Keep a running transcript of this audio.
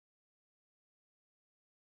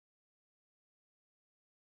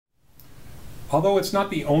although it's not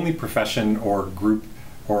the only profession or group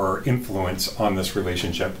or influence on this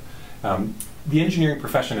relationship, the engineering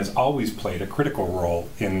profession has always played a critical role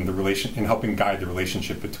in helping guide the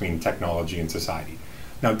relationship between technology and society.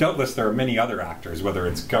 Now, doubtless there are many other actors, whether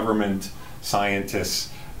it's government,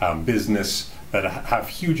 scientists, business, that have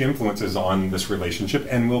huge influences on this relationship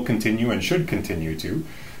and will continue and should continue to.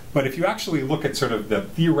 But if you actually look at sort of the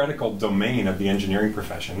theoretical domain of the engineering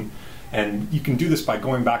profession, and you can do this by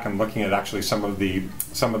going back and looking at actually some of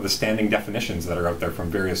the standing definitions that are out there from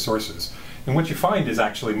various sources. And what you find is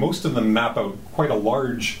actually most of them map out quite a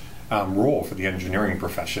large role for the engineering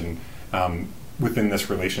profession within this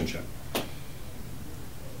relationship.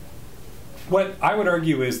 What I would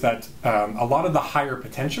argue is that a lot of the higher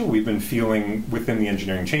potential we've been feeling within the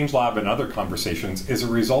Engineering Change Lab and other conversations is a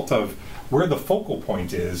result of where the focal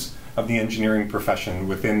point is of the engineering profession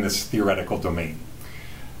within this theoretical domain.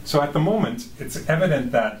 So at the moment, it's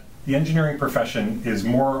evident that the engineering profession is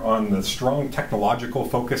more on the strong technological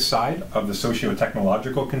focus side of the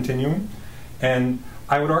socio-technological continuum. And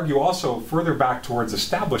I would argue also further back towards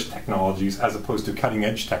established technologies as opposed to cutting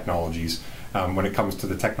edge technologies when it comes to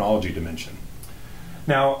the technology dimension.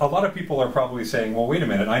 Now, a lot of people are probably saying, well, wait a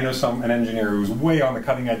minute, I know an engineer who's way on the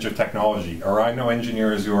cutting edge of technology, or I know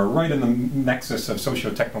engineers who are right in the nexus of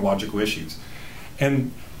socio-technological issues.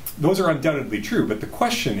 And those are undoubtedly true, but the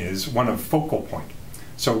question is one of focal point.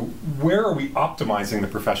 So where are we optimizing the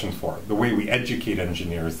profession for? The way we educate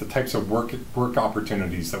engineers, the types of work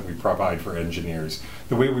opportunities that we provide for engineers,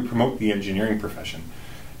 the way we promote the engineering profession.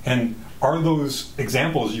 And are those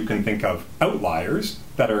examples you can think of outliers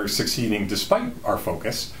that are succeeding despite our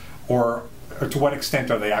focus, or to what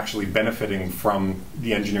extent are they actually benefiting from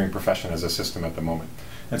the engineering profession as a system at the moment?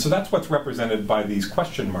 And so that's what's represented by these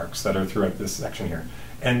question marks that are throughout this section here.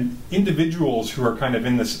 And individuals who are kind of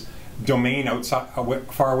in this domain outside,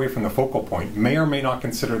 far away from the focal point, may or may not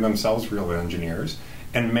consider themselves real engineers,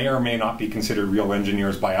 and may or may not be considered real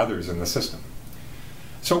engineers by others in the system.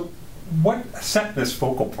 So what set this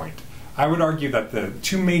focal point? I would argue that the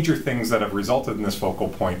two major things that have resulted in this focal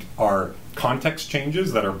point are context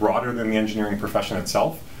changes that are broader than the engineering profession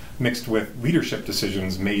itself, mixed with leadership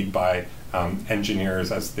decisions made by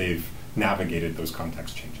engineers as they've navigated those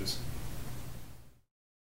context changes.